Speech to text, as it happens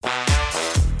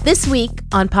This week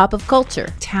on Pop of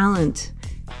Culture. Talent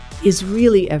is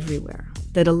really everywhere.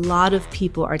 That a lot of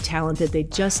people are talented. They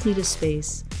just need a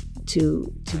space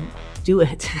to do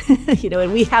it.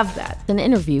 And we have that. An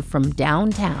interview from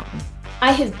downtown.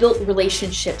 I have built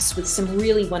relationships with some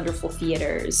really wonderful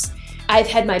theaters. I've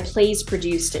had my plays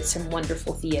produced at some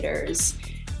wonderful theaters.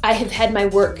 I have had my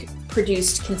work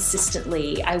produced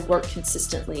consistently. I work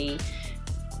consistently.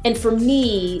 And for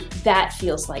me, that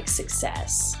feels like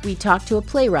success. We talked to a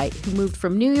playwright who moved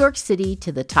from New York City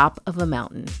to the top of a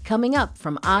mountain, coming up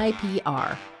from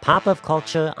IPR. Pop of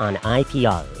Culture on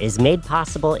IPR is made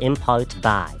possible in part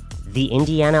by the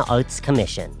Indiana Arts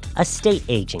Commission, a state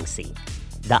agency,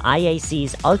 the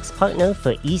IAC's arts partner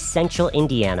for East Central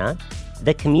Indiana,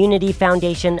 the Community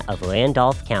Foundation of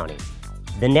Randolph County,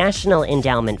 the National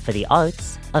Endowment for the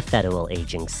Arts, a federal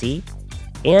agency,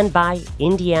 and by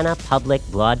Indiana Public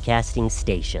Broadcasting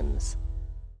Stations.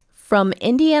 From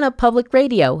Indiana Public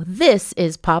Radio, this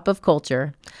is Pop of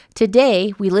Culture.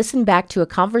 Today, we listen back to a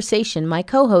conversation my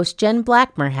co-host Jen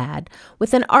Blackmer had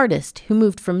with an artist who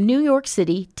moved from New York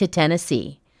City to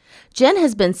Tennessee. Jen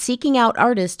has been seeking out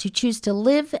artists who choose to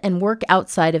live and work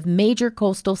outside of major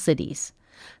coastal cities.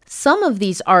 Some of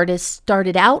these artists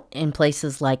started out in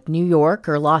places like New York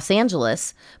or Los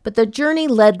Angeles, but the journey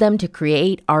led them to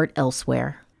create art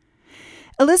elsewhere.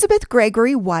 Elyzabeth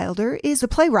Gregory Wilder is a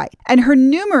playwright, and her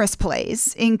numerous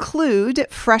plays include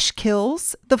Fresh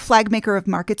Kills, The Flagmaker of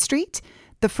Market Street,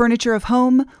 The Furniture of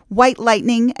Home, White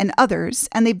Lightning, and others,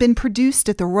 and they've been produced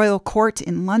at the Royal Court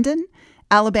in London,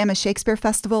 Alabama Shakespeare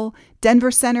Festival,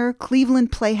 Denver Center,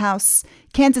 Cleveland Playhouse,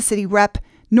 Kansas City Rep,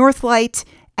 Northlight,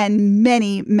 and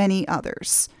many, many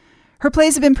others. Her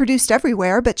plays have been produced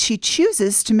everywhere, but she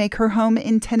chooses to make her home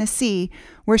in Tennessee,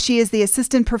 where she is the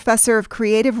assistant professor of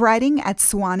creative writing at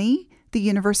Sewanee, the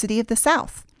University of the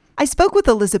South. I spoke with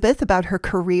Elyzabeth about her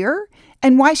career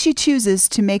and why she chooses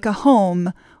to make a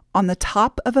home on the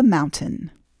top of a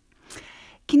mountain.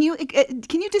 Can you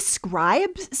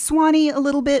describe Sewanee a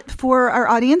little bit for our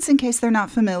audience in case they're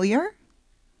not familiar?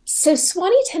 So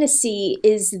Sewanee, Tennessee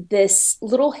is this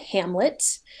little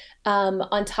hamlet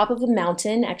on top of a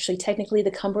mountain, actually technically the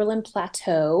Cumberland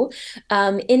Plateau,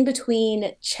 in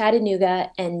between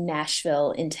Chattanooga and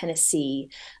Nashville in Tennessee.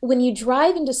 When you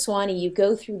drive into Sewanee, you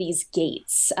go through these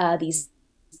gates, these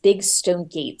big stone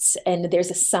gates, and there's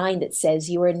a sign that says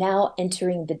you are now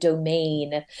entering the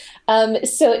domain.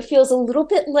 So it feels a little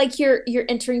bit like you're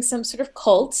entering some sort of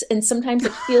cult, and sometimes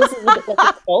it feels a little bit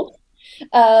like a cult.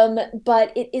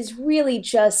 But it is really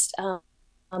just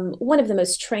one of the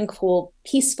most tranquil,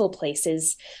 peaceful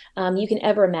places you can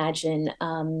ever imagine.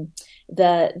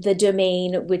 The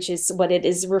domain, which is what it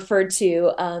is referred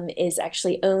to, is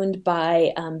actually owned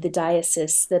by the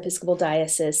diocese, the Episcopal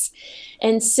diocese.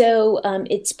 And so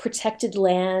it's protected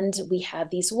land. We have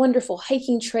these wonderful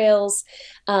hiking trails.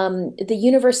 The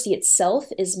university itself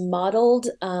is modeled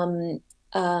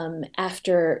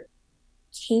after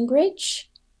Cambridge.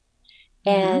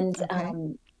 And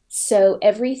so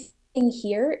everything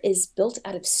here is built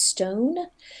out of stone.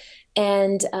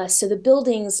 And so the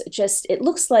buildings it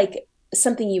looks like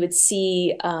something you would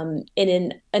see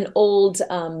in an old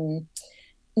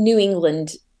New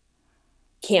England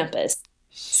campus.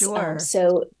 Sure.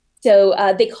 So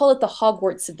they call it the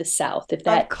Hogwarts of the South, if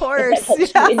that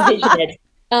helps you envision it.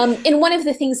 And one of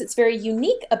the things that's very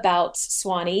unique about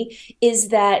Sewanee is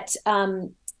that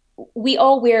we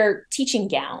all wear teaching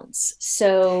gowns.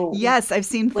 So yes, I've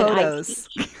seen photos.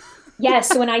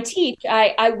 So when I teach,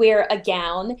 I wear a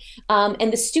gown,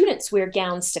 and the students wear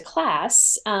gowns to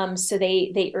class. So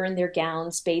they earn their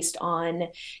gowns based on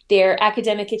their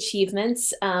academic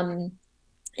achievements. And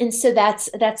so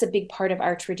that's a big part of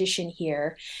our tradition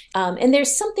here. And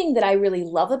there's something that I really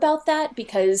love about that,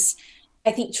 because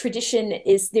I think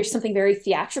there's something very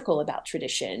theatrical about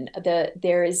tradition.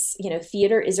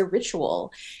 Theater is a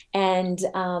ritual, and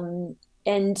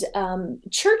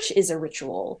church is a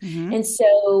ritual. Mm-hmm. And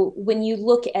so when you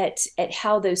look at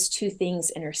how those two things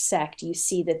intersect, you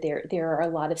see that there are a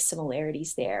lot of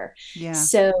similarities there. Yeah.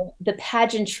 So the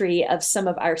pageantry of some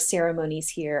of our ceremonies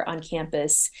here on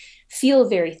campus feel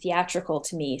very theatrical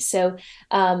to me. So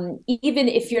even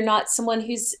if you're not someone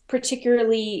who's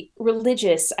particularly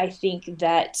religious, I think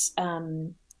that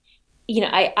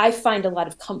I find a lot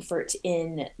of comfort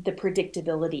in the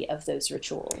predictability of those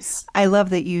rituals. I love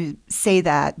that you say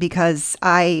that, because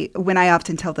when I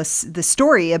often tell the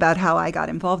story about how I got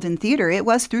involved in theater, it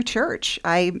was through church.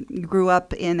 I grew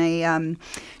up in a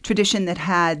tradition that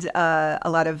had a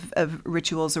lot of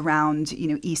rituals around,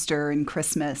 Easter and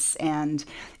Christmas, and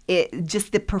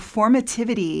just the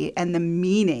performativity and the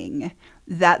meaning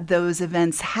that those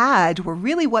events had were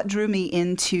really what drew me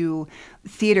into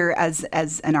theater as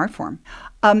an art form.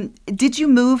 Did you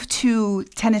move to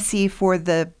Tennessee for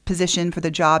the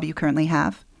job you currently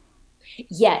have?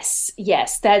 Yes,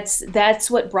 that's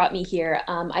what brought me here.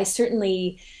 I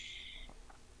certainly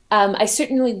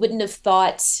wouldn't have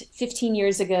thought 15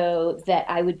 years ago that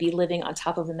I would be living on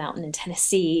top of a mountain in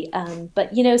Tennessee.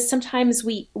 But sometimes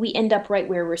we end up right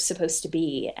where we're supposed to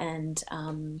be, and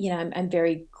I'm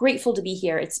very grateful to be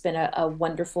here. It's been a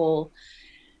wonderful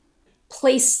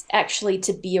place actually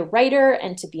to be a writer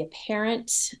and to be a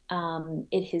parent.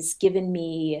 It has given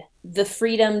me the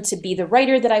freedom to be the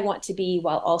writer that I want to be,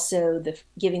 while also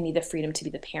giving me the freedom to be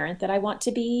the parent that I want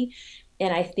to be.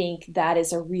 And I think that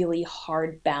is a really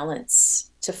hard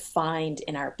balance to find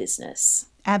in our business.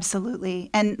 Absolutely.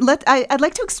 And I'd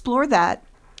like to explore that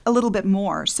a little bit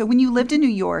more. So when you lived in New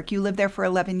York, you lived there for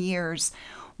 11 years.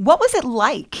 What was it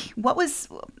like? What was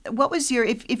your,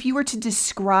 if you were to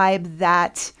describe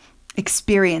that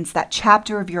experience, that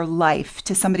chapter of your life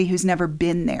to somebody who's never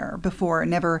been there before,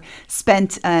 never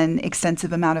spent an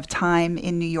extensive amount of time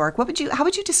in New York, how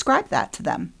would you describe that to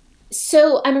them?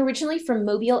 So I'm originally from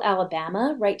Mobile,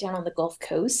 Alabama, right down on the Gulf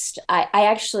Coast. I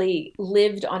actually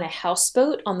lived on a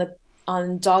houseboat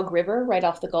on Dog River, right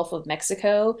off the Gulf of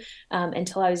Mexico,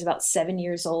 until I was about 7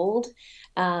 years old.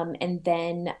 And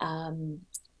then,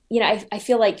 I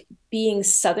feel like being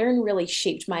Southern really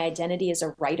shaped my identity as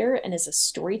a writer and as a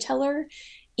storyteller,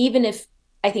 even if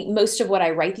I think most of what I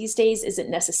write these days isn't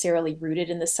necessarily rooted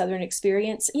in the Southern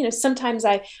experience. Sometimes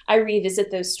I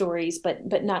revisit those stories,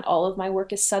 but not all of my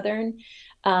work is Southern.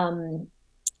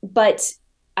 But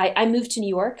I moved to New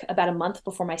York about a month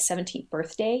before my 17th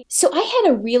birthday. So I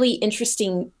had a really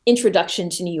interesting introduction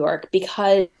to New York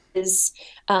because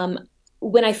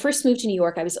when I first moved to New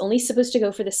York, I was only supposed to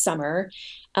go for the summer.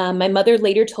 My mother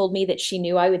later told me that she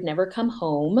knew I would never come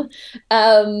home.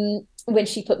 When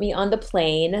she put me on the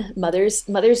plane.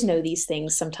 Mothers know these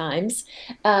things sometimes.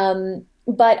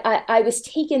 But I was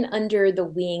taken under the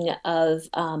wing of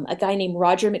a guy named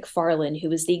Roger McFarlane, who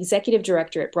was the executive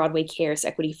director at Broadway Cares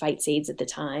Equity Fights AIDS at the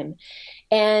time.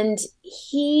 And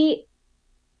he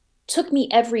took me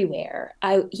everywhere.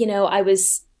 I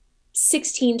was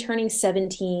 16, turning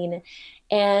 17.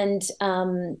 And,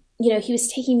 he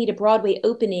was taking me to Broadway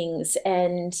openings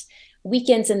and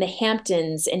weekends in the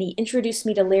Hamptons, and he introduced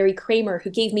me to Larry Kramer, who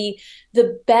gave me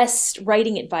the best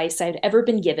writing advice I'd ever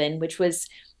been given, which was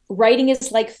writing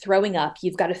is like throwing up.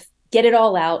 You've got to get it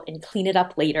all out and clean it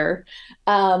up later.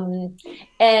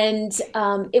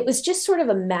 It was just sort of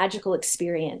a magical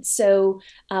experience. So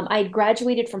I had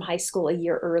graduated from high school a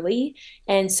year early.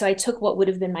 And so I took what would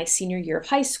have been my senior year of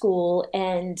high school.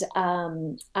 And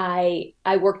I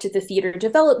worked at the Theater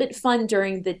Development Fund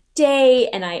during the day,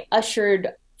 and I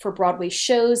ushered for Broadway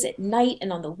shows at night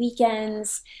and on the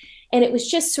weekends. And it was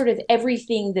just sort of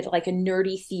everything that like a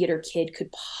nerdy theater kid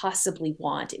could possibly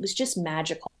want. It was just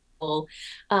magical.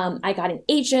 I got an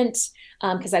agent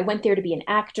because I went there to be an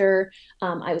actor.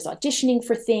 I was auditioning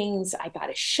for things. I got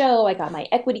a show. I got my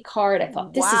equity card. I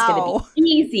thought, this is going to be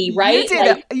easy, right?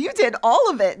 You did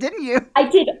all of it, didn't you? I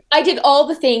did all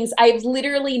the things. I've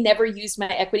literally never used my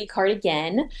equity card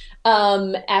again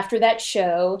after that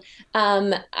show.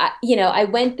 I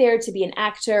went there to be an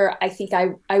actor. I think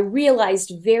I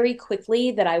realized very quickly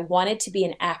that I wanted to be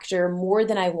an actor more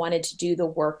than I wanted to do the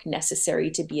work necessary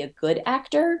to be a good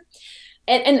actor.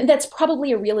 And that's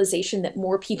probably a realization that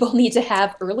more people need to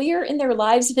have earlier in their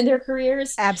lives and in their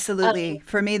careers. Absolutely.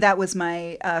 For me, that was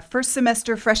my first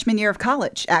semester freshman year of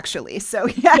college, actually. So,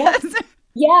 yes.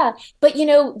 Yeah. But,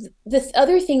 the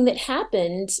other thing that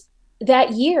happened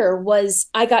that year was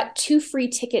I got 2 free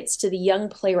tickets to the Young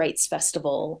Playwrights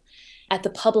Festival at the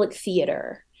Public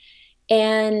Theater.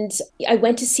 And I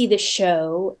went to see this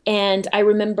show. And I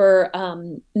remember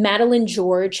Madeline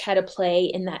George had a play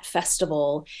in that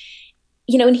festival.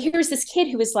 And here's this kid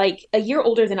who was like a year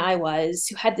older than I was,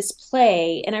 who had this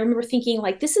play. And I remember thinking,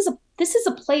 like, this is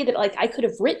a play that like I could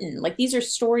have written. Like, these are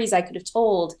stories I could have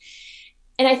told.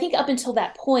 And I think up until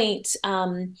that point,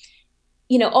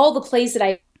 all the plays that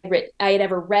I had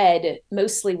ever read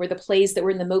mostly were the plays that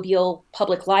were in the Mobile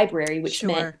Public Library, which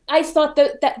meant I thought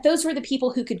that those were the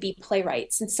people who could be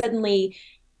playwrights. And suddenly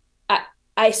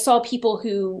I saw people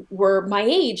who were my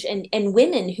age and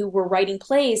women who were writing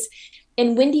plays.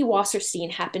 And Wendy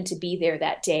Wasserstein happened to be there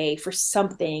that day for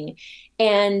something.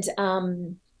 And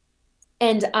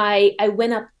I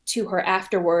went up to her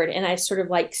afterward and I sort of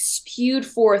like spewed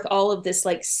forth all of this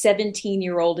like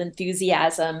 17-year-old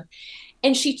enthusiasm.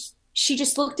 And she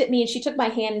just looked at me and she took my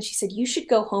hand and she said, "You should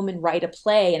go home and write a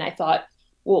play." And I thought,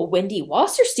 well, Wendy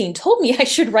Wasserstein told me I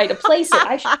should write a play, so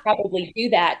I should probably do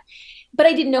that. But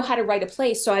I didn't know how to write a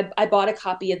play. So I bought a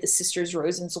copy of the Sisters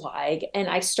Rosenzweig and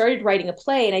I started writing a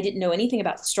play, and I didn't know anything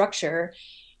about the structure.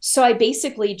 So I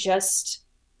basically just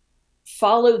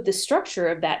followed the structure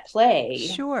of that play.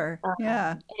 Sure.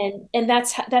 Yeah. And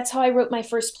that's how I wrote my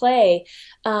first play.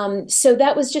 So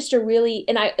that was just a really,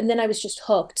 and then I was just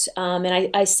hooked. And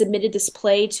I submitted this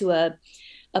play to a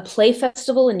play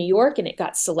festival in New York, and it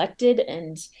got selected.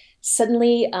 And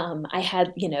suddenly I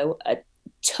had, a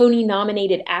Tony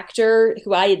nominated actor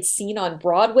who I had seen on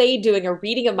Broadway doing a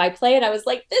reading of my play. And I was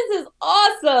like, this is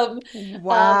awesome.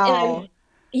 Wow.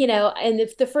 And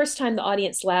if the first time the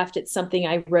audience laughed at something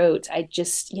I wrote, I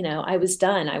just, I was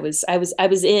done. I was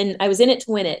in it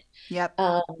to win it. Yep.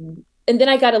 And then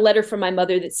I got a letter from my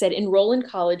mother that said, enroll in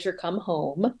college or come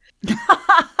home.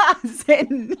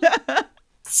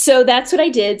 So that's what I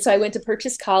did. So I went to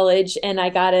Purchase College and I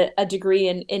got a degree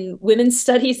in women's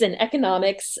studies and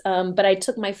economics. But I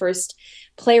took my first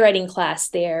playwriting class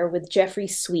there with Jeffrey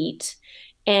Sweet.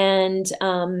 And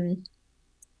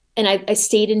I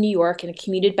stayed in New York and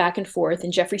commuted back and forth.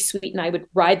 And Jeffrey Sweet and I would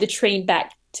ride the train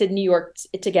back to New York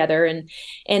together.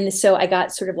 And so I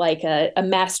got sort of like a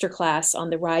master class on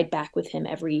the ride back with him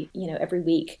every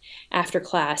week after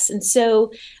class. And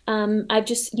so I've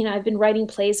just, I've been writing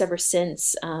plays ever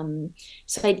since.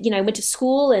 So I went to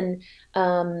school and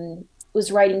was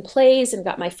writing plays and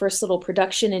got my first little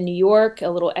production in New York, a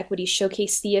little equity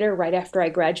showcase theater right after I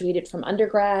graduated from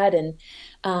undergrad. And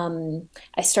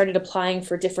I started applying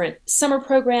for different summer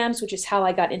programs, which is how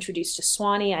I got introduced to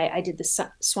Swanee. I did the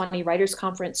Swanee Writers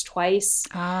Conference twice.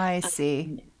 I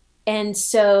see. And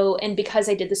because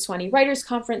I did the Swanee Writers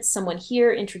Conference, someone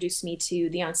here introduced me to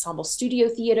the Ensemble Studio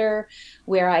Theater,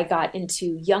 where I got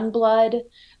into Youngblood,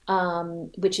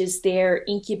 which is their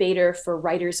incubator for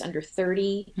writers under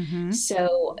 30. Mm-hmm.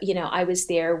 So, I was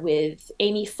there with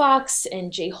Amy Fox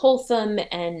and Jay Holtham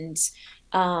and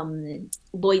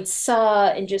Lloyd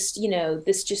Suh and just,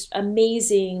 this just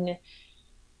amazing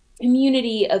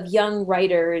community of young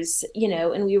writers,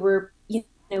 and we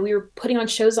were putting on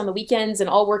shows on the weekends and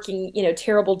all working,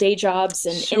 terrible day jobs.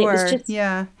 And, sure. And it was just,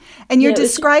 yeah. And you're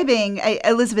describing,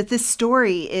 Elyzabeth, this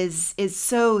story is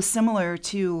so similar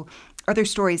to other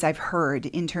stories I've heard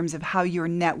in terms of how your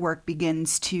network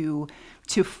begins to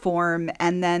form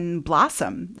and then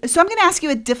blossom. So I'm going to ask you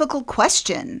a difficult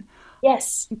question.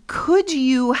 Yes. Could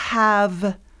you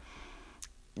have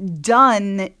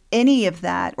done any of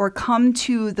that or come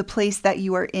to the place that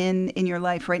you are in your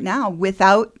life right now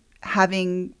without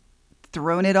having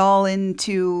thrown it all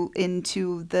into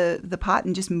the pot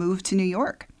and just moved to New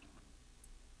York?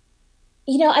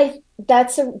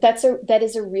 That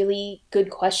is a really good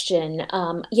question.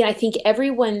 I think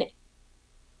everyone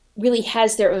really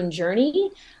has their own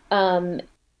journey. I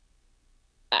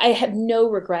have no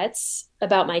regrets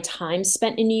about my time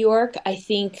spent in New York. I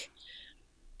think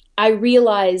I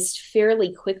realized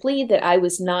fairly quickly that I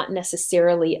was not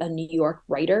necessarily a New York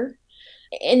writer.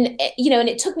 And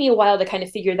it took me a while to kind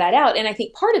of figure that out. And I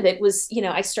think part of it was,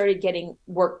 I started getting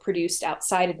work produced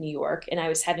outside of New York, and I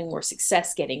was having more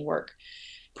success getting work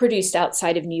produced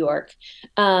outside of New York.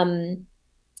 When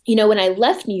I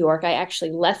left New York, I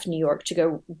actually left New York to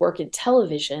go work in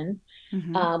television,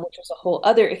 mm-hmm. Which was a whole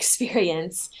other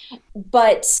experience.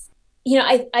 But,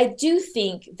 I do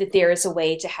think that there is a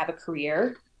way to have a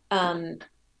career and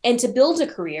to build a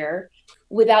career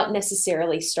without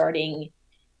necessarily starting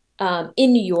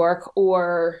in New York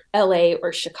or LA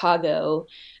or Chicago.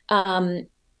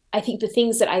 I think the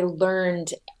things that I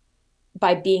learned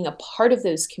by being a part of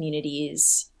those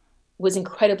communities was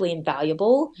incredibly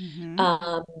invaluable. Mm-hmm.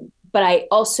 But I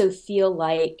also feel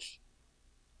like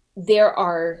there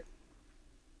are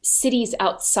cities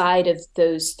outside of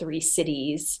those three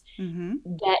cities mm-hmm.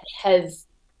 that have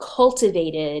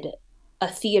cultivated a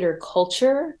theater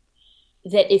culture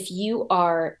that if you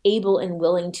are able and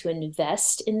willing to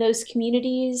invest in those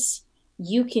communities,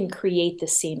 you can create the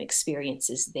same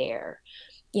experiences there.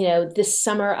 This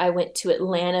summer I went to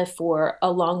Atlanta for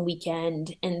a long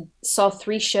weekend and saw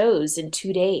 3 shows in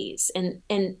 2 days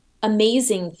and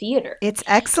amazing theater. It's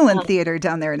excellent theater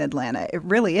down there in Atlanta. It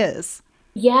really is.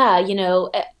 Yeah.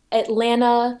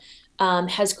 Atlanta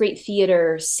has great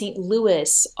theater, St.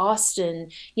 Louis, Austin,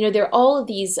 there are all of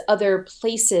these other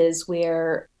places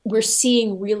where we're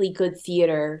seeing really good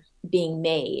theater being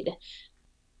made.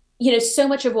 So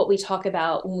much of what we talk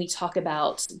about when we talk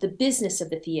about the business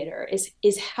of the theater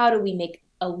is how do we make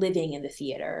a living in the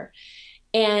theater?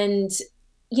 And,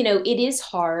 it is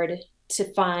hard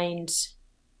to find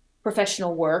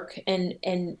professional work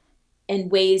and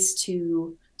ways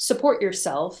to support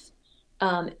yourself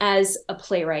as a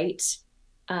playwright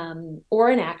or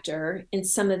an actor in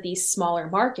some of these smaller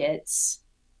markets.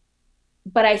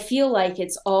 But I feel like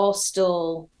it's all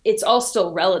still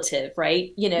relative,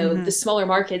 right? The smaller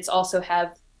markets also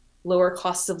have lower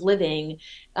costs of living,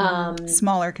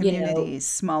 smaller communities,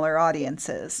 smaller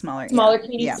audiences, smaller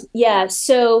communities. Yeah.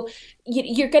 So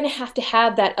you're going to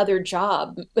have that other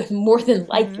job more than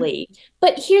likely.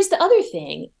 But here's the other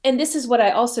thing. And this is what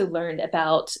I also learned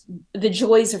about the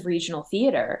joys of regional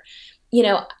theater.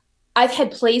 I've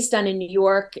had plays done in New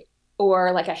York,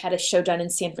 or like I had a show done in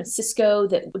San Francisco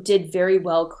that did very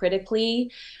well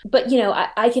critically. But,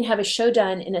 I can have a show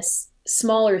done in a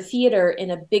smaller theater in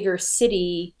a bigger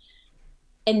city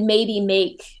and maybe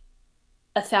make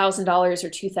 $1,000 or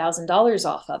 $2,000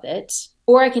 off of it.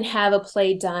 Or I can have a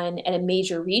play done at a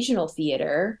major regional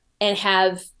theater and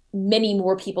have many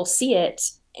more people see it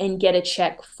and get a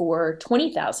check for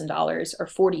 $20,000 or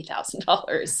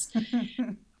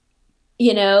 $40,000.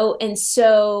 And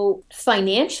so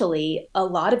financially, a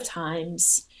lot of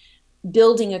times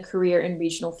building a career in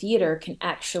regional theater can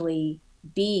actually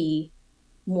be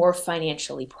more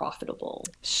financially profitable.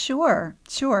 Sure.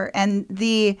 And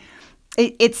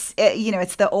it's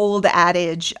the old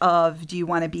adage of, do you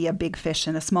want to be a big fish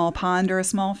in a small pond or a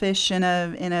small fish in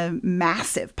a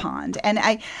massive pond? And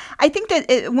I think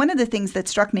that one of the things that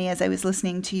struck me as I was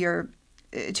listening to your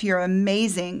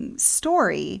amazing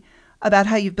story about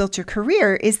how you've built your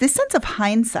career is this sense of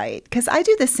hindsight. Because I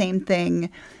do the same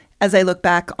thing as I look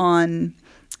back on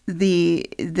the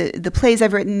plays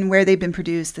I've written, where they've been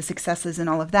produced, the successes and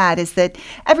all of that, is that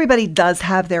everybody does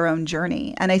have their own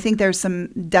journey. And I think there's some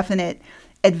definite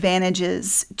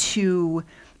advantages to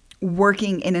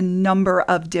working in a number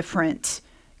of different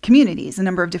communities, a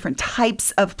number of different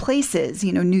types of places.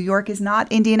 New York is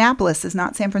not Indianapolis, is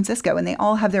not San Francisco, and they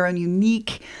all have their own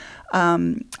unique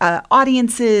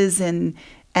audiences and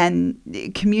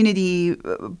community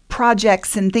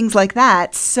projects and things like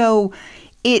that. So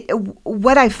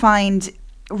what I find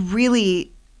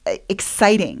really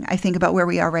exciting, I think, about where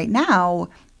we are right now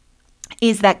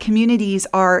is that communities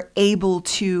are able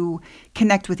to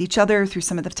connect with each other through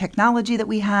some of the technology that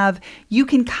we have. You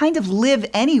can kind of live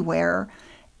anywhere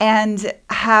and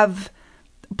have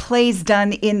plays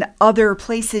done in other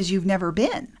places you've never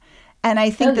been. And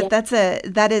I think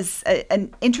that is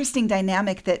an interesting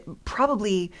dynamic that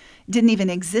probably didn't even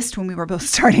exist when we were both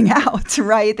starting out,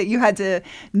 right? That you had to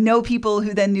know people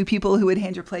who then knew people who would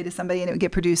hand your play to somebody and it would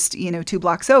get produced, 2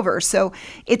 blocks over. So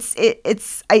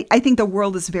I think the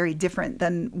world is very different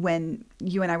than when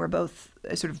you and I were both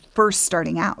sort of first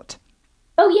starting out.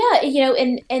 Oh yeah,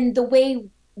 and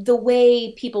the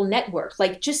way people network,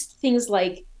 like just things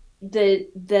like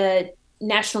the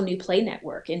National New Play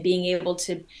Network and being able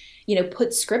to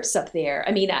put scripts up there.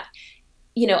 I mean,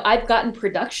 I've gotten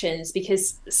productions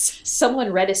because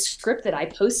someone read a script that I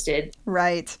posted.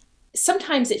 Right.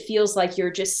 Sometimes it feels like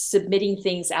you're just submitting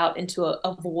things out into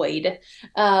a void.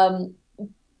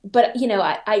 But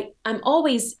I'm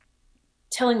always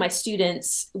telling my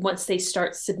students, once they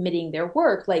start submitting their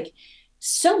work, like,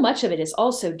 so much of it is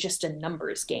also just a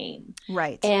numbers game.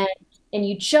 Right. And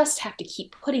you just have to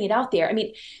keep putting it out there. I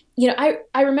mean,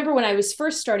 I remember when I was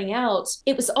first starting out,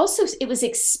 it was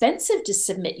expensive to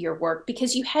submit your work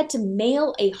because you had to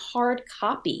mail a hard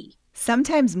copy.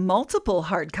 Sometimes multiple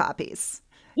hard copies.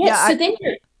 Yeah. So then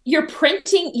you're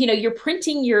printing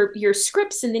your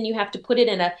scripts, and then you have to put it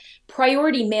in a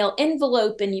priority mail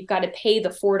envelope, and you've got to pay the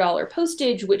 $4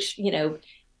 postage, which,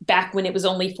 back when it was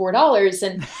only $4.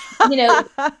 And,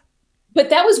 but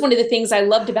that was one of the things I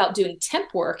loved about doing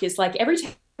temp work, is like every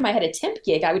time I had a temp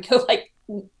gig, I would go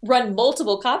run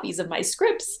multiple copies of my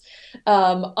scripts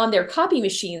on their copy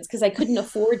machines, because I couldn't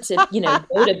afford to,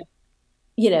 go to,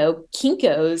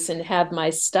 Kinko's and have my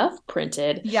stuff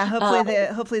printed. Yeah.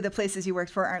 Hopefully the places you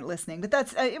worked for aren't listening, but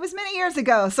that's, it was many years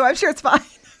ago, so I'm sure it's fine.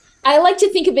 I like to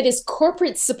think of it as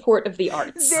corporate support of the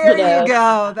arts. There you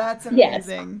go. That's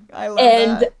amazing. Yes. I love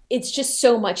that. And it's just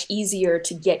so much easier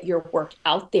to get your work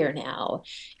out there now.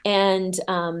 And,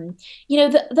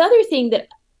 the other thing that,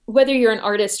 whether you're an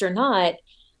artist or not,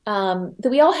 that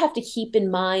we all have to keep in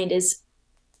mind is,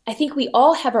 I think we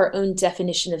all have our own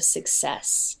definition of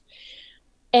success.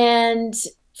 And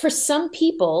for some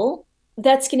people,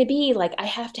 that's going to be like, I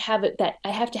have to have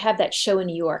that show in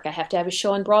New York. I have to have a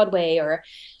show on Broadway, or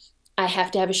I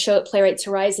have to have a show at Playwrights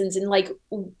Horizons. And like,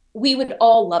 we would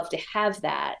all love to have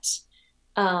that,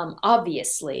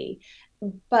 obviously.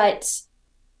 But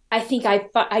I think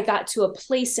I got to a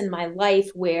place in my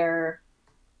life where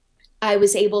I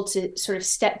was able to sort of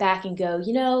step back and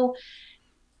go,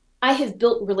 I have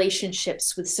built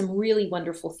relationships with some really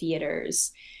wonderful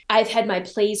theaters. I've had my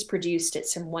plays produced at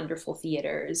some wonderful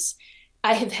theaters.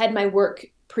 I have had my work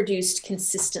produced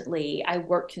consistently. I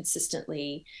work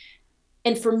consistently.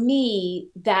 And for me,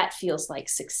 that feels like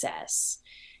success.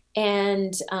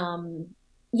 And, and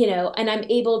I'm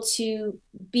able to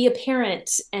be a parent,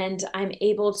 and I'm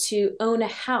able to own a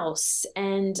house,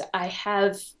 and I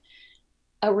have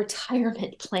a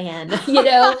retirement plan,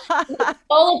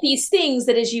 all of these things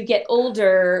that as you get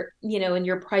older, and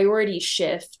your priorities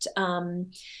shift.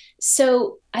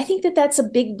 So I think that that's a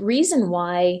big reason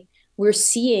why we're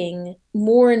seeing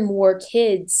more and more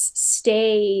kids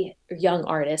stay, or young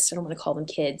artists, I don't want to call them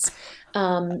kids,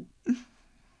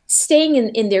 staying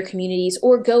in their communities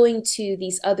or going to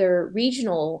these other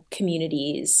regional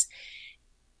communities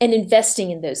and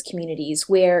investing in those communities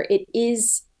where it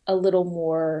is a little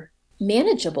more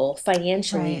manageable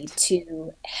financially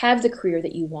to have the career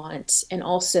that you want and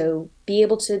also be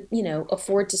able to,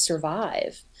 afford to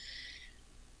survive.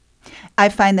 I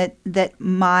find that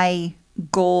my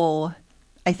goal,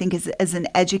 I think, as an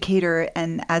educator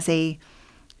and as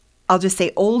I'll just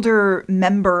say older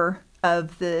member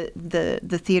of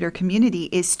the theater community,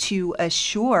 is to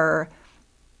assure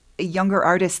younger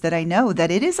artists that I know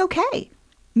that it is okay.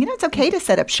 It's okay to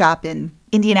set up shop in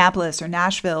Indianapolis or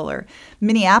Nashville or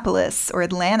Minneapolis or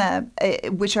Atlanta,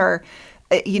 which are,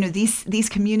 these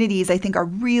communities I think are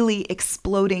really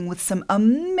exploding with some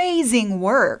amazing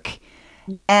work.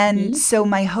 And so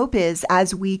my hope is,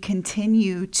 as we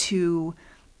continue to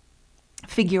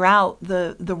figure out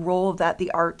the role that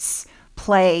the arts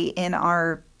play in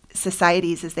our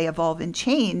societies as they evolve and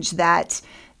change, that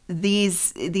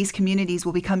these communities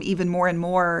will become even more and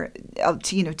more,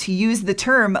 to use the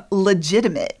term,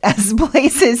 legitimate as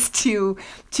places to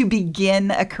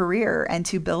begin a career and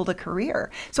to build a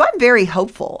career. So I'm very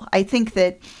hopeful. I think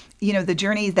that, the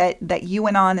journey that you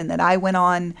went on and that I went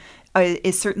on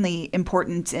is certainly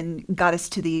important and got us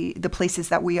to the places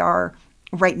that we are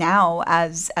right now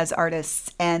as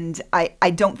artists. And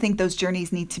I don't think those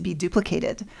journeys need to be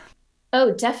duplicated.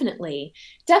 Oh, definitely.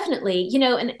 Definitely.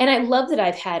 And I love that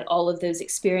I've had all of those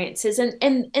experiences. And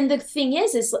the thing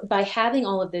is by having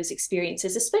all of those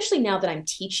experiences, especially now that I'm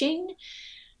teaching,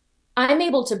 I'm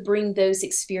able to bring those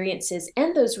experiences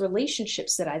and those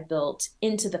relationships that I've built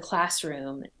into the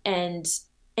classroom. And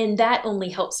that only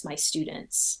helps my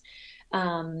students.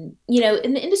 And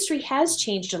the industry has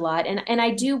changed a lot. And I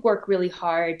do work really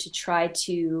hard to try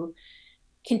to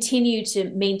continue to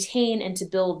maintain and to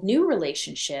build new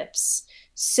relationships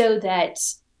so that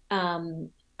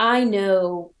I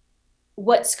know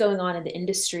what's going on in the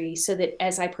industry, so that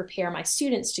as I prepare my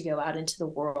students to go out into the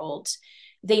world,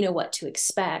 they know what to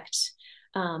expect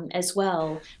as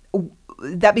well.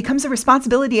 That becomes a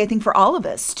responsibility, I think, for all of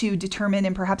us to determine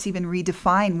and perhaps even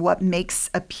redefine what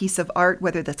makes a piece of art,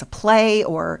 whether that's a play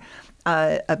or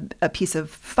a piece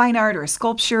of fine art or a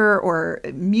sculpture or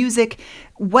music,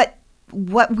 what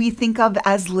we think of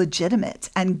as legitimate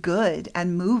and good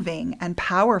and moving and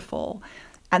powerful,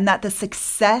 and that the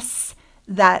success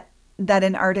that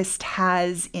an artist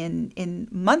has in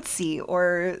Muncie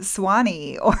or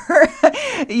Suwannee, or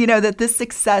that this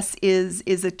success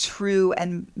is a true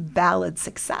and valid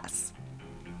success.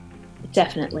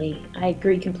 Definitely. I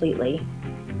agree completely.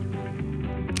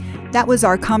 That was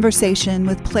our conversation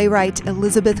with playwright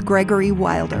Elyzabeth Gregory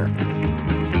Wilder.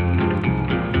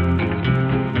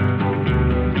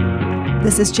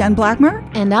 This is Jen Blackmer.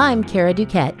 And I'm Kara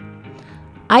Duquette.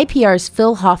 IPR's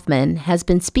Phil Hoffman has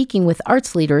been speaking with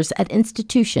arts leaders at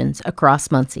institutions across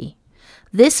Muncie.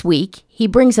 This week, he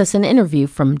brings us an interview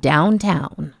from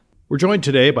downtown. We're joined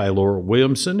today by Laura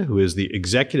Williamson, who is the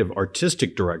Executive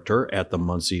Artistic Director at the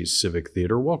Muncie Civic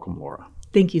Theatre. Welcome, Laura.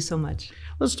 Thank you so much.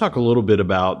 Let's talk a little bit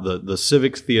about the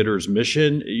Civic Theatre's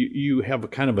mission. You have a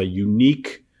kind of a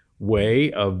unique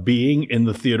way of being in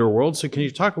the theater world. So can you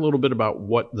talk a little bit about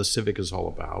what the Civic is all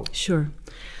about? Sure.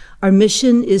 Our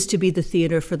mission is to be the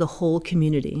theater for the whole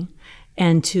community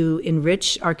and to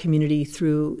enrich our community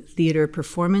through theater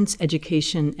performance,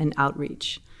 education, and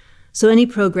outreach. So any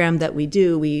program that we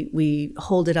do, we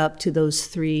hold it up to those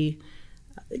three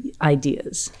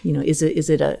ideas. Is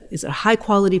it a high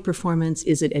quality performance?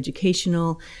 Is it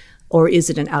educational? Or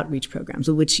is it an outreach program?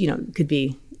 So which, could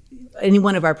be, any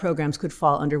one of our programs could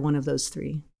fall under one of those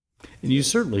three. And you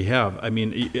certainly have. I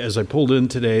mean, as I pulled in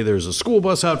today, there's a school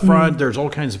bus out front, there's all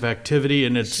kinds of activity,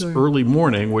 and it's early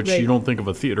morning, which you don't think of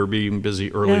a theater being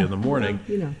busy early in the morning.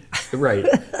 Well, Right.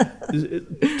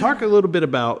 Talk a little bit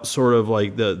about sort of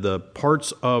like the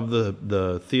parts of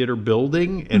the theater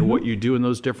building and what you do in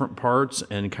those different parts,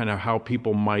 and kind of how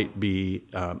people might be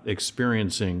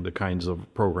experiencing the kinds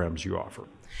of programs you offer.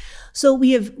 So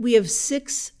we have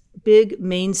 6 big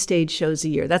main stage shows a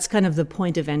year. That's kind of the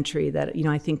point of entry that,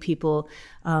 I think people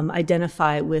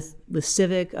identify with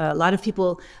Civic. A lot of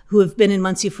people who have been in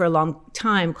Muncie for a long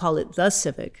time call it the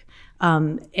Civic.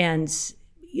 And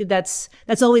that's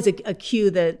always a cue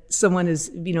that someone has,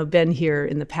 been here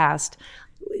in the past.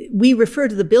 We refer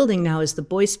to the building now as the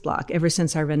Boyce Block. Ever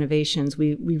since our renovations,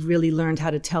 we've really learned how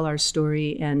to tell our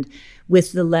story, and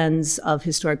with the lens of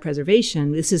historic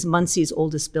preservation, this is Muncie's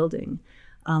oldest building.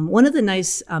 One of the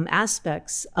nice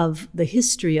aspects of the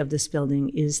history of this building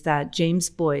is that James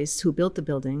Boyce, who built the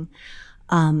building,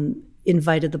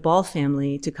 invited the Ball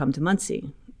family to come to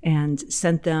Muncie and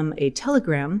sent them a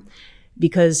telegram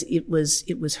because it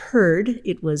was heard,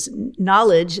 it was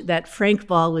knowledge that Frank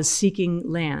Ball was seeking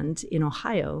land in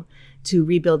Ohio to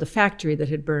rebuild a factory that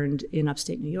had burned in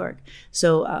upstate New York.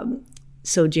 So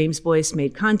James Boyce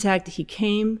made contact. He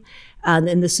came,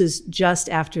 and this is just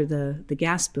after the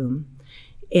gas boom.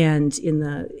 And in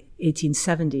the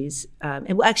 1870s,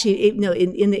 in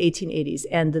the 1880s,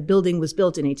 and the building was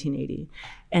built in 1880.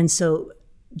 And so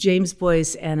James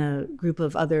Boyce and a group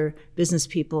of other business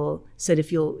people said,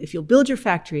 if you'll build your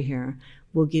factory here,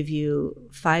 we'll give you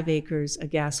 5 acres, a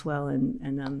gas well,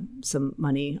 and some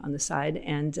money on the side.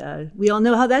 And we all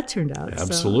know how that turned out.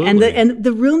 Absolutely. So, and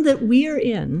the room that we are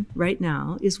in right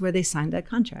now is where they signed that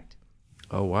contract.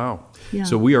 Oh, wow. Yeah.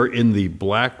 So we are in the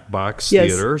Black Box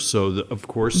Theater. So, of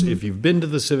course, if you've been to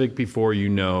the Civic before,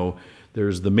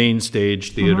 there's the main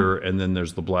stage theater, and then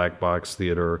there's the Black Box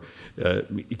Theater.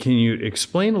 Can you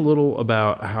explain a little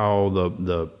about how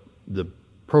the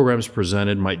programs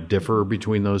presented might differ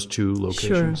between those two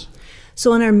locations? Sure.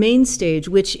 So on our main stage,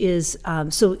 which is,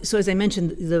 so as I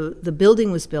mentioned, the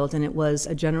building was built and it was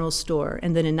a general store.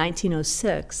 And then in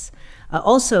 1906,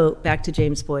 also back to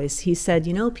James Boyce, he said,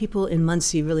 people in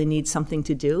Muncie really need something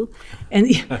to do. And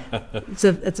it's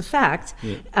a fact.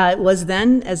 Yeah. It was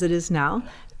then as it is now.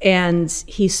 And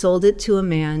he sold it to a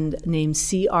man named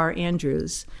C.R.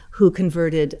 Andrews, who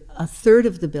converted a third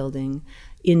of the building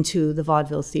into the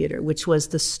Vaudeville Theater, which was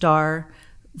the Star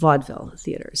Vaudeville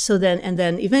Theater. So then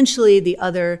eventually the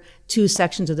other 2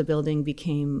 sections of the building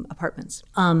became apartments.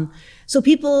 So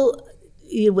people,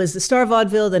 it was the Star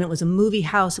Vaudeville, then it was a movie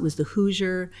house, it was the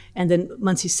Hoosier, and then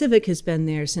Muncie Civic has been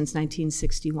there since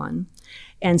 1961.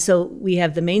 And so we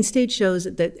have the main stage shows,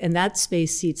 and that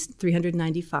space seats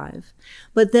 395.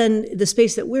 But then the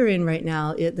space that we're in right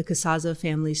now, the Casaza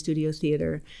Family Studio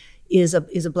Theater, is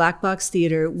a black box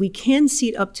theater. We can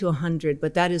seat up to 100,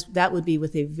 but that would be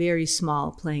with a very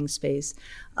small playing space.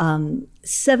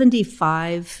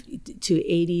 75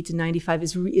 to 80 to 95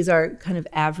 is our kind of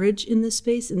average in this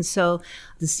space, and so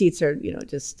the seats are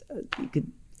just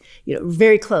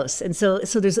very close, and so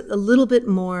there's a little bit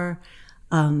more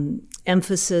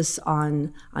emphasis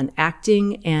on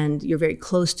acting, and you're very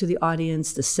close to the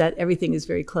audience. The set, everything is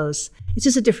very close. It's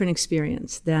just a different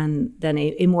experience than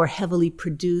a more heavily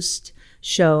produced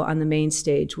show on the main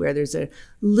stage, where there's a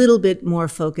little bit more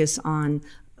focus on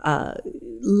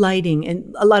lighting,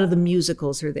 and a lot of the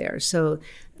musicals are there. So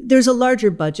there's a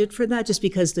larger budget for that, just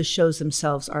because the shows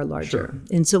themselves are larger. Sure.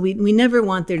 And so we never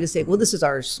want there to say, well, this is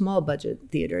our small budget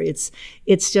theater.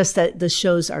 It's just that the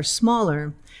shows are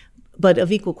smaller, but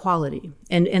of equal quality.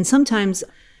 And sometimes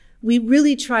we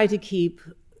really try to keep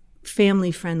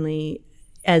family friendly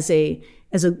as a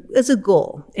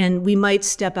goal. And we might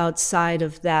step outside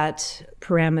of that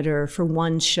parameter for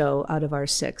one show out of our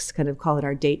 6, kind of call it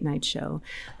our date night show.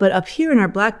 But up here in our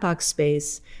black box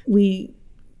space, we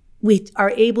are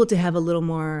able to have a little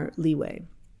more leeway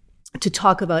to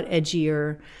talk about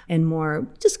edgier and more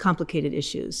just complicated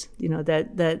issues.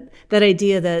 That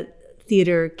idea that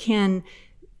theater can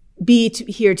be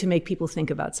here to make people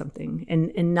think about something,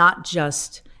 and not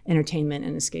just entertainment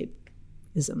and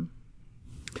escapism.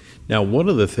 Now, one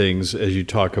of the things, as you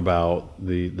talk about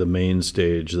the main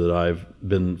stage, that I've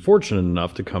been fortunate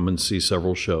enough to come and see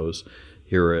several shows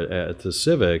here at the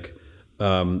Civic,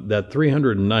 that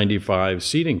 395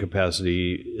 seating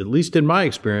capacity, at least in my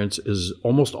experience, is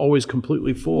almost always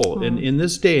completely full. Oh. And in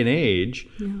this day and age,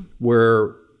 where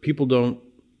people don't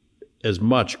as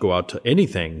much go out to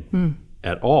anything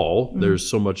at all, there's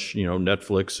so much,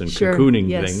 Netflix and cocooning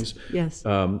things. Yes.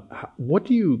 What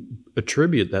do you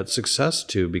attribute that success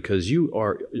to? Because you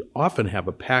often have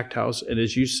a packed house, and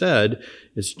as you said,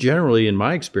 it's generally, in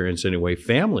my experience anyway,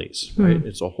 families, right?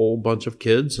 It's a whole bunch of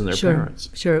kids and their parents.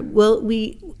 Sure. Well,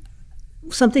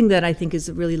 something that I think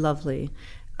is really lovely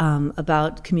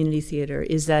about community theater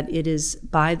is that it is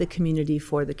by the community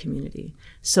for the community.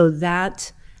 So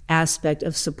that aspect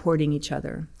of supporting each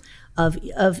other, of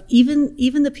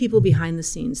even the people behind the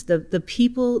scenes, the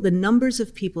people, the numbers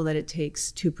of people that it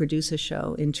takes to produce a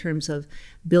show in terms of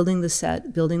building the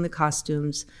set, building the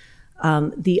costumes,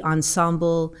 the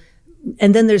ensemble,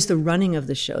 and then there's the running of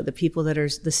the show, the people that are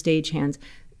the stagehands.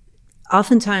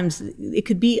 Oftentimes, it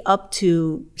could be up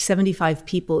to 75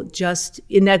 people just,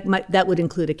 in that would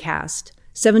include a cast,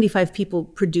 75 people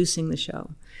producing the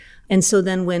show. And so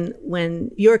then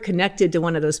when you're connected to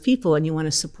one of those people and you want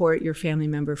to support your family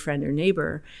member, friend, or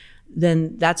neighbor,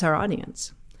 then that's our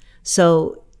audience.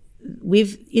 So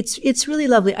it's really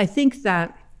lovely. I think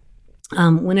that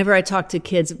whenever I talk to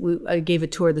kids, I gave a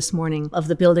tour this morning of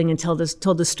the building and told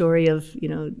the story of,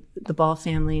 the Ball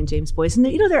family and James Boyce. And,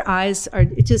 their eyes are,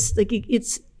 it's just like,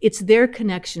 it's their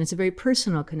connection. It's a very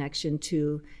personal connection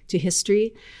to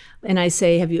history. And I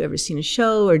say, have you ever seen a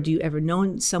show, or do you ever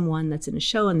know someone that's in a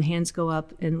show? And the hands go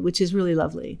up, and which is really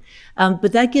lovely.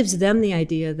 But that gives them the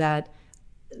idea that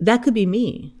could be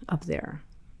me up there,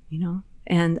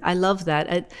 And I love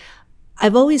that.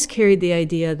 I've always carried the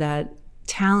idea that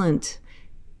talent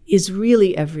is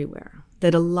really everywhere,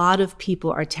 that a lot of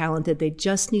people are talented. They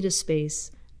just need a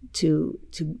space to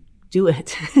do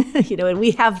it, and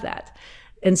we have that.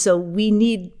 And so we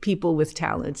need people with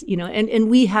talent, and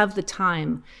we have the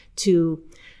time to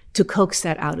coax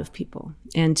that out of people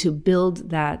and to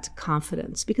build that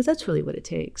confidence, because that's really what it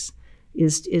takes,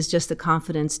 is just the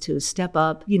confidence to step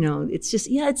up. It's just,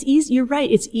 it's easy. You're right.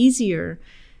 It's easier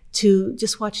to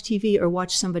just watch TV or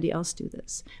watch somebody else do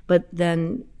this. But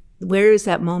then where is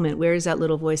that moment? Where is that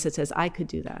little voice that says, I could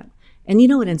do that? And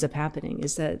what ends up happening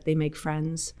is that they make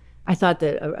friends. I thought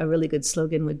that a really good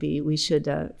slogan would be, we should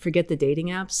forget the dating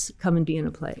apps, come and be in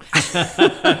a play.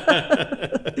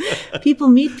 People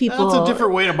meet people. That's a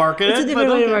different way to market it. It's a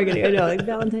different way to market it. I know, like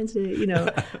Valentine's Day,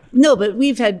 No, but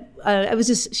we've had, I was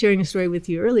just sharing a story with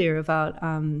you earlier about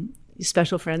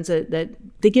special friends that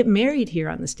they get married here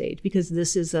on the stage because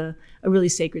this is a really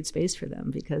sacred space for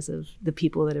them because of the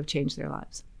people that have changed their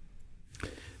lives.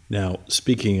 Now,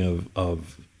 speaking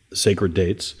of sacred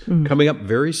dates, coming up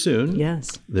very soon.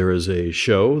 Yes. There is a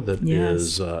show that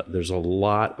is, there's a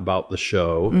lot about the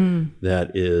show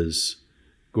that is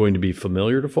going to be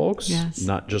familiar to folks. Yes.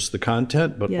 Not just the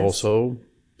content, but also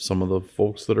some of the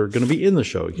folks that are going to be in the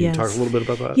show. Can you talk a little bit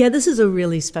about that? Yeah, this is a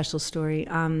really special story.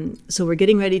 So we're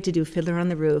getting ready to do Fiddler on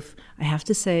the Roof. I have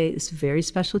to say, it's very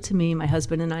special to me. My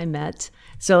husband and I met.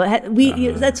 So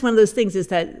that's one of those things, is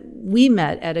that we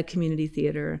met at a community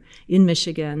theater in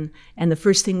Michigan. And the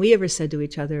first thing we ever said to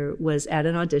each other was at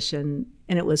an audition,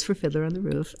 and it was for Fiddler on the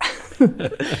Roof.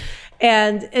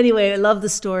 And anyway, I love the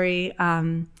story.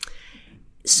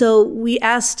 So we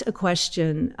asked a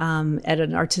question at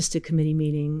an artistic committee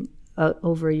meeting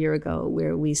over a year ago,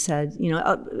 where we said,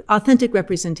 authentic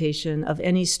representation of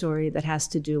any story that has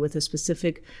to do with a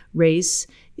specific race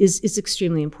is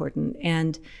extremely important.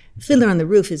 And Fiddler on the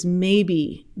Roof is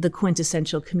maybe the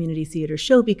quintessential community theater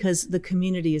show because the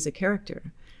community is a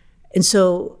character. And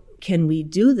so can we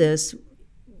do this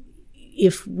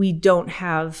if we don't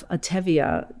have a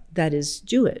Tevye that is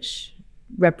Jewish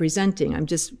representing?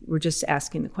 We're just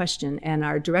asking the question. And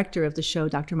our director of the show,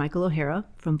 Dr. Michael O'Hara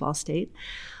from Ball State,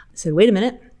 said, wait a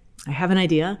minute, I have an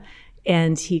idea.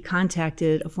 And he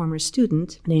contacted a former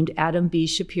student named Adam B.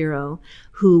 Shapiro,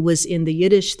 who was in the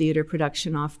Yiddish theater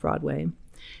production off Broadway,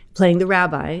 playing the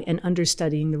rabbi and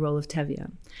understudying the role of Tevye.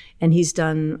 And he's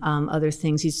done other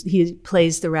things. He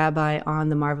plays the rabbi on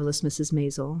The Marvelous Mrs.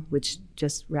 Maisel, which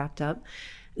just wrapped up.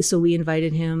 So we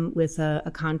invited him with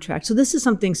a contract. So this is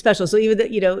something special. So even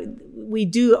that, we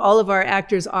do, all of our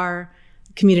actors are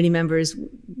community members.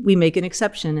 We make an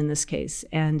exception in this case.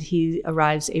 And he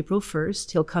arrives April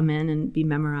 1st. He'll come in and be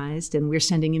memorized. And we're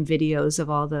sending him videos of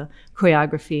all the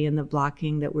choreography and the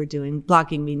blocking that we're doing.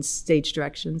 Blocking means stage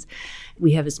directions.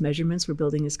 We have his measurements. We're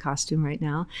building his costume right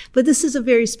now. But this is a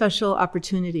very special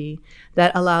opportunity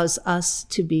that allows us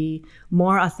to be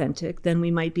more authentic than we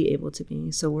might be able to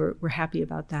be. So we're happy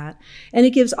about that. And it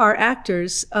gives our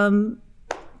actors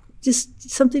just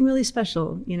something really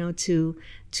special,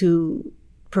 to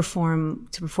perform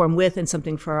with, and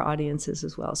something for our audiences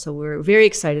as well. So we're very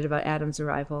excited about Adam's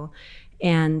arrival.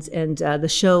 And the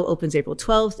show opens April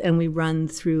 12th, and we run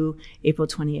through April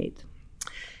 28th.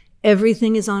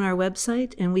 Everything is on our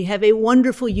website, and we have a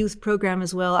wonderful youth program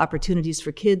as well, opportunities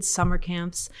for kids, summer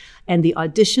camps, and the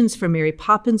auditions for Mary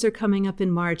Poppins are coming up in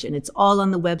March, and it's all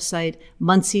on the website,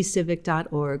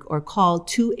 munciecivic.org, or call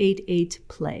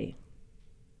 288-PLAY.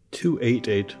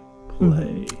 288-PLAY.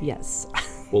 Mm-hmm. Yes.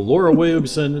 Well, Laura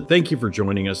Williamson, thank you for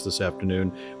joining us this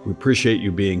afternoon. We appreciate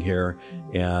you being here,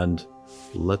 and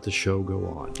let the show go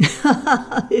on.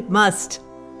 It must.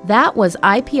 That was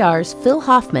IPR's Phil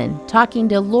Hoffman talking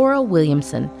to Laura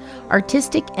Williamson,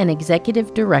 Artistic and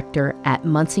Executive Director at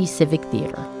Muncie Civic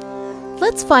Theatre.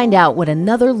 Let's find out what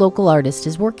another local artist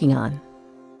is working on.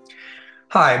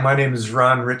 Hi, my name is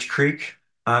Ron Rich Creek.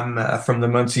 I'm from the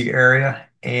Muncie area,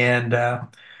 and I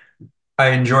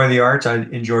enjoy the arts. I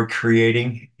enjoy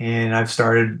creating, and I've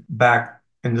started back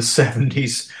in the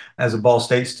 70s as a Ball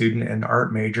State student and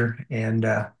art major. And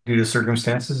due to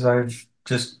circumstances, I've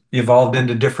just evolved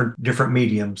into different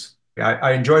mediums.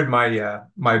 I enjoyed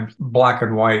my black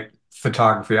and white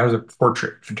photography. I was a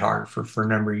portrait photographer for a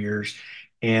number of years,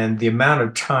 and the amount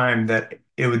of time that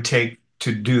it would take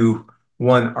to do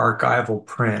one archival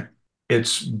print,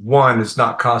 it's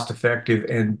not cost effective,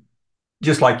 and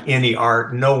just like any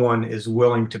art, no one is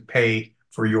willing to pay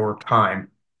for your time.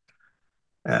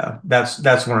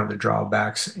 That's one of the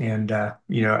drawbacks. And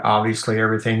obviously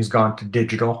everything's gone to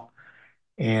digital,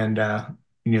 and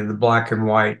the black and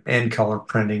white and color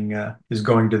printing is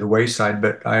going to the wayside.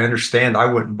 But I understand. I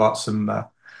went and bought some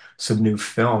new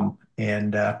film,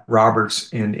 and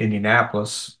Roberts in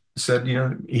Indianapolis said,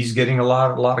 he's getting a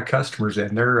lot of customers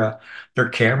in. Their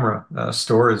camera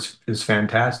store is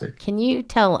fantastic. Can you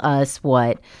tell us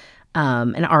what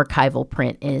an archival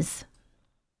print is?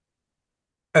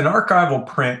 An archival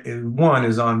print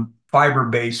is on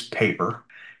fiber-based paper,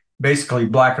 basically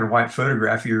black and white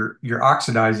photograph. You're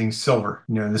oxidizing silver,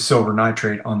 the silver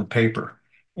nitrate on the paper.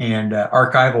 And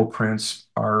archival prints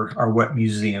are what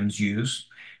museums use,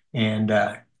 and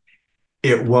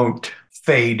it won't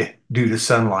fade due to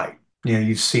sunlight.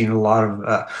 You've seen a lot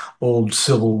of old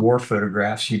Civil War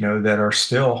photographs, that are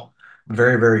still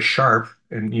very, very sharp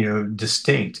and,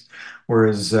 distinct.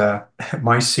 Whereas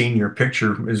my senior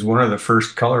picture is one of the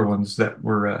first color ones that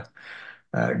were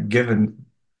given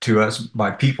to us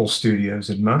by People Studios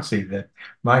in Muncie. That,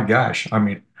 my gosh, I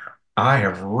mean, I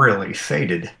have really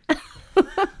faded.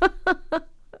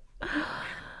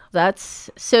 That's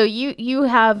so you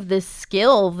have this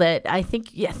skill that I think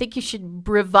you should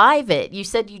revive it. You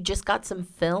said you just got some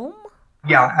film?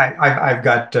 Yeah, I've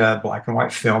got black and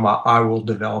white film. I will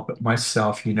develop it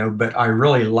myself, but I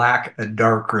really lack a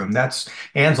dark room. That's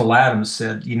Ansel Adams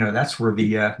said, that's where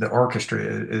the orchestra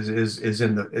is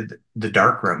in the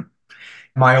dark room.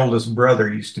 My oldest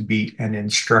brother used to be an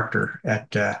instructor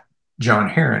at John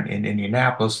Herron in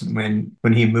Indianapolis when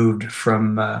he moved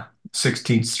from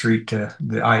 16th Street to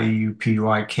the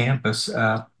IUPUI campus.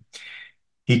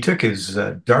 He took his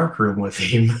dark room with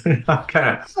him. And I'm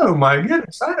kind of, oh my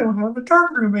goodness, I don't have a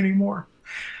dark room anymore.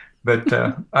 But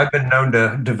I've been known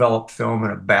to develop film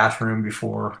in a bathroom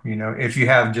before. If you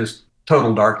have just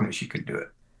total darkness, you could do it.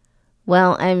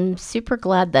 Well, I'm super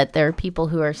glad that there are people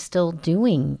who are still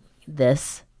doing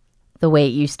this the way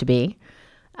it used to be.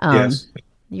 Yes.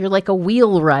 You're like a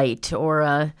wheelwright or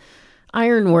a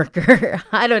iron worker.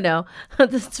 I don't know.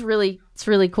 It's really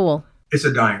cool. It's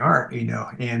a dying art, and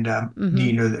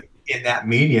that in that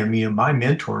medium, my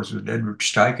mentors were Edward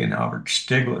Steichen, Albert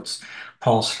Stiglitz,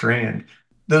 Paul Strand.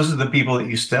 Those are the people that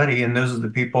you study, and those are the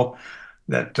people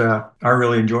that I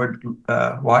really enjoyed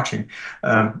watching.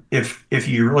 If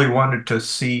you really wanted to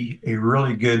see a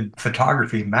really good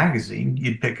photography magazine,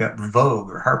 you'd pick up Vogue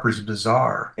or Harper's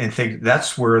Bazaar and think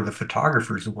that's where the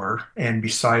photographers were. And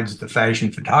besides the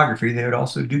fashion photography, they would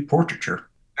also do portraiture.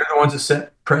 They're the ones that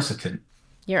set precedent.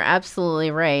 You're absolutely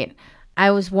right.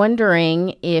 I was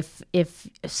wondering if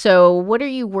so, what are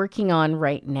you working on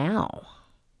right now?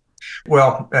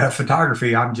 Well,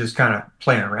 photography, I'm just kind of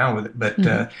playing around with it, but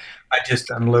I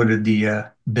just unloaded the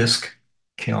bisque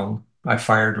kiln I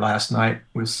fired last night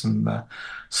with some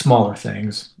smaller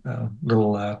things,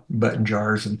 little button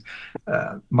jars. And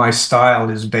my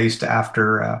style is based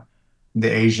after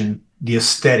the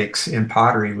aesthetics in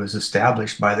pottery was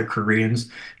established by the Koreans,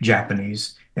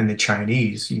 Japanese, and the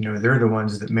Chinese. They're the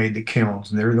ones that made the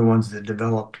kilns, and they're the ones that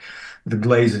developed the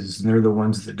glazes, and they're the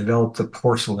ones that developed the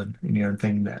porcelain, and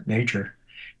things of that nature.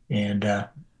 And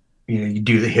you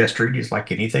do the history just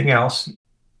like anything else.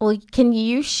 Well, can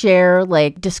you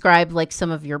describe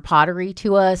some of your pottery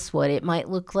to us, what it might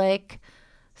look like?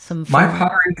 My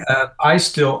pottery, I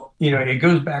still, it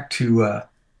goes back to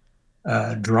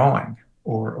drawing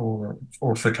or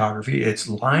photography. It's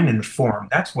line and form.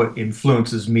 That's what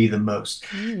influences me the most,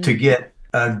 to get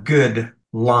a good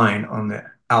line on the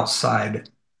outside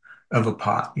of a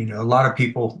pot. A lot of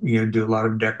people, do a lot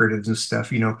of decoratives and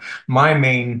stuff. My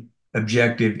main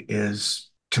objective is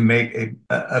to make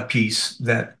a piece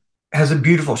that has a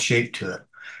beautiful shape to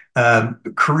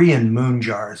it. Korean moon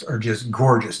jars are just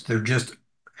gorgeous. They're just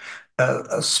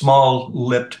a small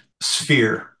lipped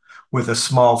sphere with a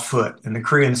small foot. And the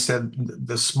Koreans said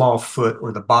the small foot,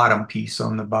 or the bottom piece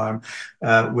on the bottom,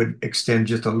 would extend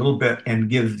just a little bit and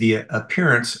give the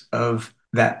appearance of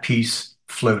that piece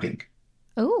floating.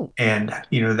 Oh, And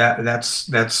that's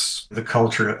the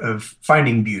culture of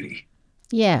finding beauty,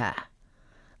 yeah.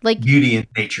 Like beauty in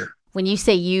nature. when you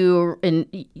say you and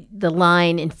the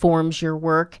line informs your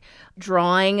work,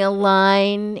 drawing a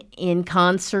line in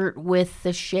concert with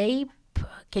the shape.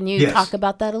 Can you Yes. talk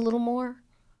about that a little more?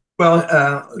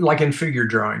 Well, like in figure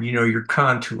drawing, your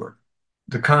contour,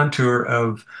 the contour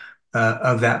of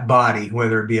that body,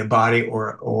 whether it be a body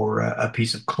or a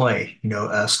piece of clay,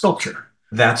 a sculpture.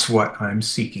 That's what I'm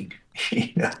seeking. You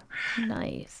know?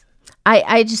 Nice.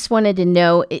 I just wanted to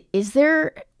know, is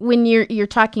there, when you're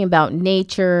talking about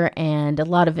nature and a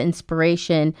lot of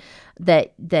inspiration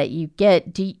that you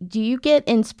get, do you get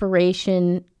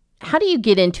inspiration? How do you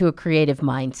get into a creative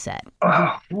mindset?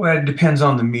 Oh, well, it depends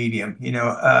on the medium.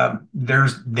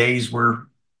 There's days where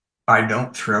I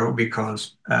don't throw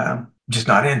because just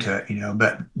not into it,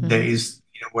 but days,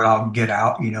 where I'll get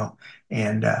out,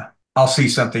 and I'll see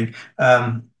something.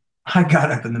 I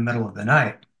got up in the middle of the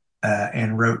night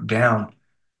and wrote down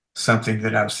something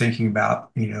that I was thinking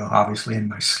about, obviously in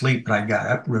my sleep, but I got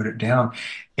up, wrote it down,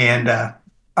 and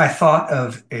I thought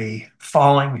of a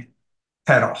falling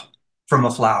petal from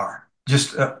a flower,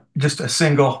 just a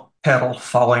single petal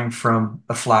falling from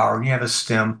a flower. And you have a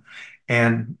stem,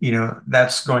 and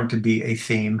that's going to be a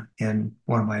theme in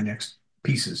one of my next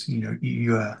pieces.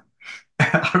 I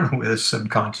don't know whether it's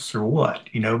subconscious or what,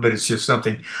 but it's just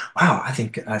something. Wow, I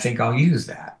think I'll use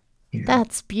that.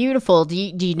 That's beautiful. Do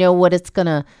you know what it's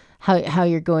gonna how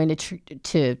you're going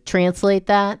to translate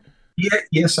that? Yeah,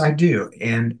 yes, I do.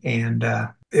 And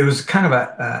it was kind of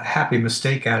a happy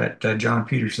mistake out at John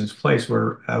Peterson's place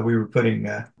where we were putting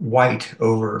white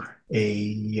over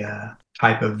a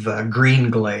type of green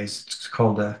glaze. It's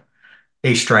called a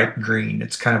stripe green.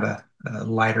 It's kind of a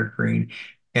lighter green.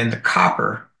 And the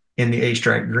copper in the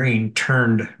A-stripe green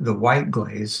turned the white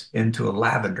glaze into a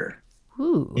lavender.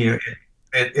 Ooh.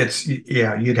 It's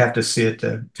yeah, you'd have to see it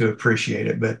to appreciate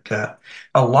it. But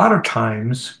a lot of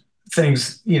times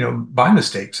things, by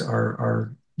mistakes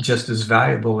are just as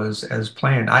valuable as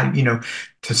planned.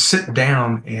 To sit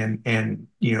down and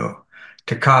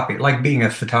to copy, like being a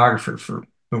photographer for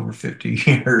over 50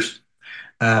 years.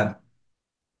 Uh,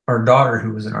 our daughter,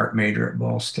 who was an art major at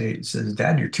Ball State, says,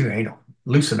 "Dad, you're too anal.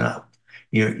 Loosen up."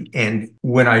 And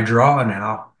when I draw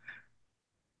now,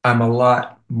 I'm a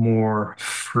lot more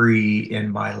free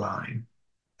in my line.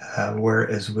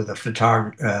 Whereas with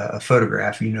a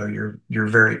photograph, you're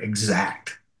very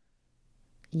exact.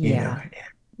 Yeah.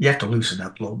 You have to loosen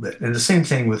up a little bit. And the same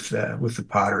thing with the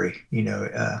pottery. You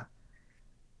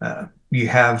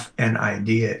have an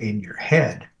idea in your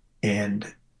head,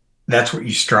 and that's what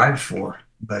you strive for.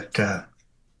 But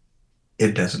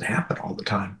it doesn't happen all the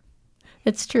time.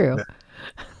 It's true. But,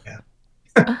 yeah.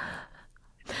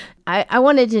 I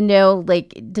wanted to know,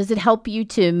 like, does it help you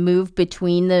to move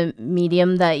between the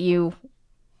medium that you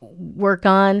work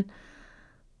on?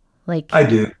 Like, I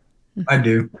do.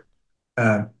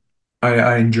 Uh,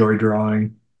 I enjoy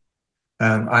drawing.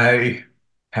 I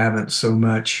haven't so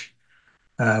much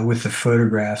with the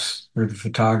photographs or the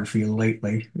photography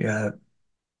lately.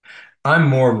 I'm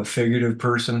more of a figurative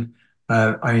person.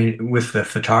 With the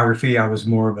photography, I was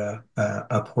more of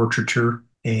a portraiture,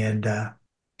 and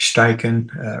Steichen,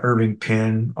 Irving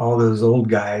Penn, all those old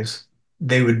guys,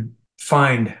 they would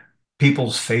find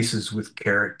people's faces with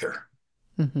character.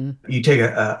 You take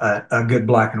a good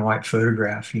black and white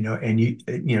photograph,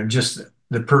 and just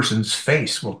the person's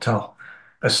face will tell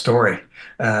a story.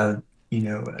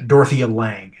 Dorothea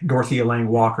Lange,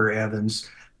 Walker Evans,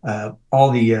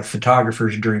 all the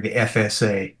photographers during the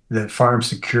FSA, the Farm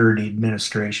Security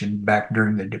Administration, back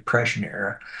during the Depression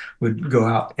era, would go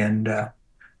out and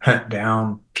hunt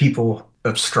down people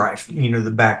of strife.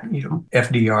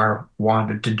 FDR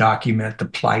wanted to document the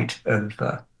plight of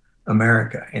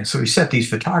America. And so he set these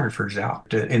photographers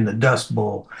out in the Dust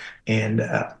Bowl, and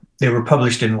they were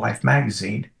published in Life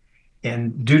magazine.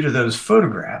 And due to those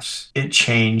photographs, it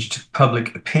changed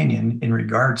public opinion in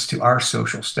regards to our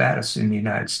social status in the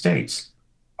United States.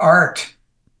 Art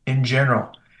in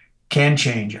general can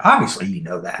change. Obviously, you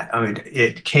know that. I mean,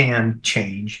 it can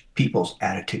change people's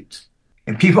attitudes.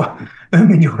 And the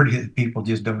majority of the people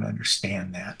just don't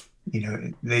understand that.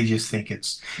 They just think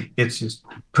it's just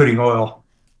putting oil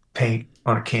paint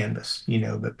on a canvas,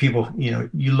 but people,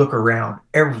 you look around,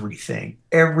 everything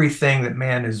that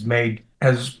man has made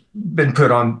has been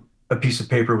put on a piece of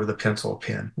paper with a pencil, a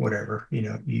pen, whatever.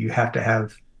 You have to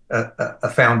have a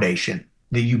foundation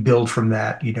that you build from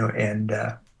that, and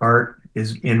art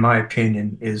is, in my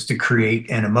opinion, is to create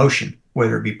an emotion,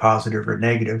 whether it be positive or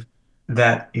negative.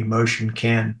 That emotion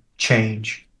can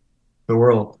change the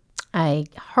world. I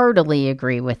heartily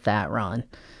agree with that, Ron.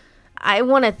 I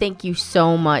want to thank you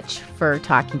so much for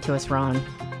talking to us, Ron.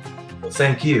 Well,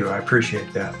 thank you. I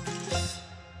appreciate that.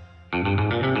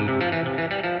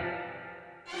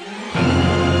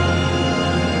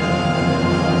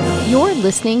 You're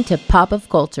listening to Pop of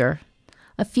Culture.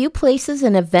 A few places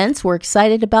and events we're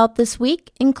excited about this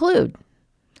week include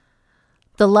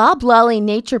the Loblolly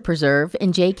Nature Preserve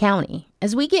in Jay County.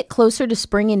 As we get closer to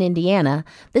spring in Indiana,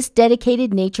 this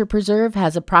dedicated nature preserve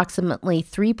has approximately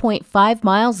 3.5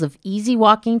 miles of easy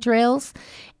walking trails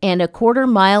and a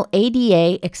quarter-mile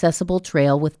ADA accessible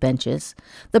trail with benches.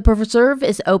 The preserve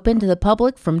is open to the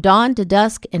public from dawn to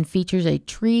dusk and features a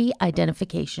tree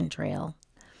identification trail.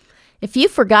 If you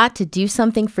forgot to do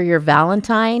something for your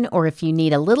Valentine, or if you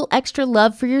need a little extra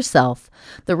love for yourself,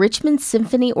 the Richmond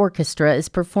Symphony Orchestra is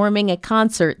performing a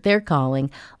concert they're calling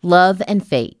Love and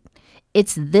Fate.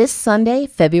 It's this Sunday,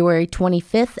 February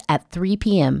 25th at 3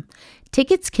 p.m.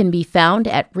 Tickets can be found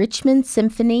at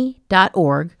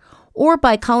richmondsymphony.org or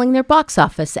by calling their box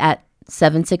office at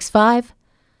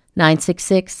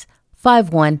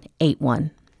 765-966-5181.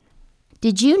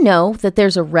 Did you know that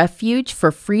there's a refuge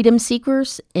for freedom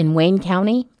seekers in Wayne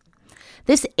County?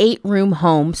 This 8-room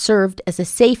home served as a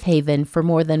safe haven for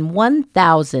more than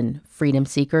 1,000 freedom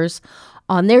seekers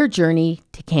on their journey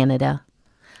to Canada.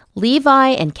 Levi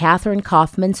and Catherine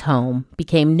Kaufman's home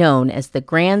became known as the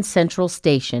Grand Central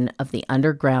Station of the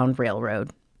Underground Railroad.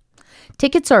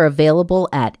 Tickets are available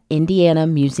at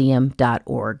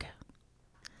indianamuseum.org.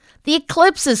 The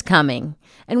eclipse is coming,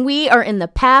 and we are in the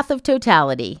path of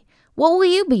totality. What will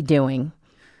you be doing?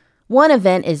 One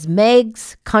event is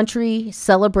Meg's Country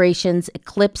Celebrations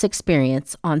Eclipse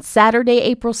Experience on Saturday,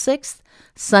 April 6th,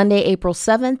 Sunday, April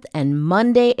 7th, and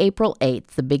Monday, April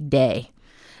 8th, the big day.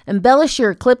 Embellish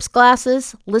your eclipse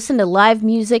glasses, listen to live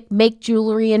music, make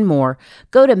jewelry, and more.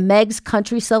 Go to Meg's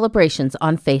Country Celebrations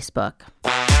on Facebook.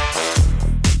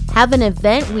 Have an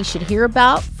event we should hear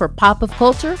about for Pop of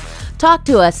Culture? Talk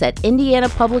to us at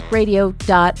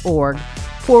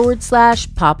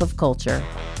indianapublicradio.org/Pop of Culture.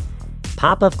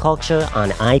 Pop of Culture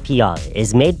on IPR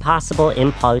is made possible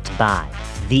in part by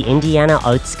the Indiana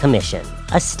Arts Commission,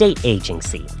 a state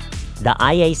agency, the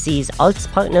IAC's arts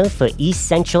partner for East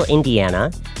Central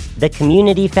Indiana, the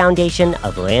Community Foundation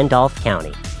of Randolph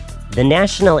County, the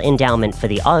National Endowment for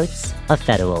the Arts, a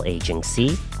federal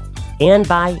agency, and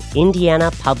by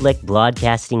Indiana Public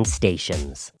Broadcasting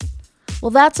Stations.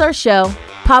 Well, that's our show.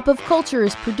 Pop of Culture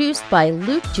is produced by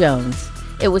Luke Jones.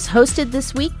 It was hosted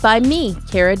this week by me,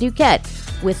 Kara Duquette,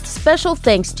 with special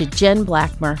thanks to Jen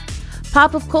Blackmer.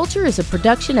 Pop of Culture is a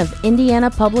production of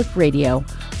Indiana Public Radio.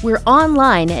 We're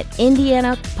online at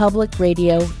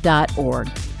indianapublicradio.org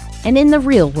and in the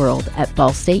real world at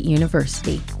Ball State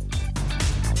University.